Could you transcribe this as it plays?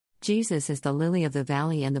Jesus is the lily of the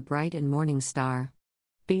valley and the bright and morning star.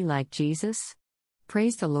 Be like Jesus?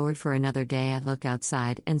 Praise the Lord for another day. I look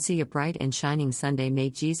outside and see a bright and shining Sunday.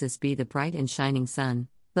 May Jesus be the bright and shining sun,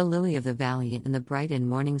 the lily of the valley and the bright and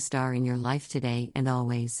morning star in your life today and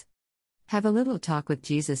always. Have a little talk with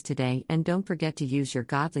Jesus today and don't forget to use your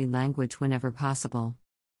godly language whenever possible.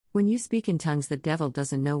 When you speak in tongues, the devil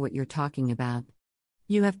doesn't know what you're talking about.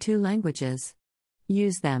 You have two languages.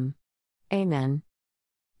 Use them. Amen.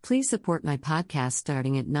 Please support my podcast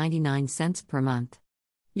starting at 99 cents per month.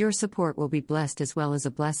 Your support will be blessed as well as a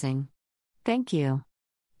blessing. Thank you.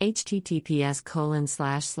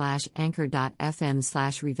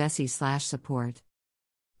 https://anchor.fm/revesi/support.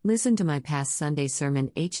 Listen to my past Sunday sermon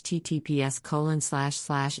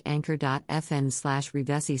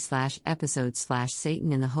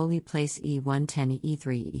https://anchor.fm/revesi/episode/Satan in the Holy Place E110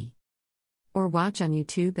 E3E. Or watch on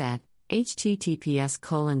YouTube at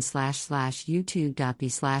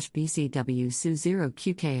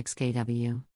https://youtube.b/bcwsu0qkxkw.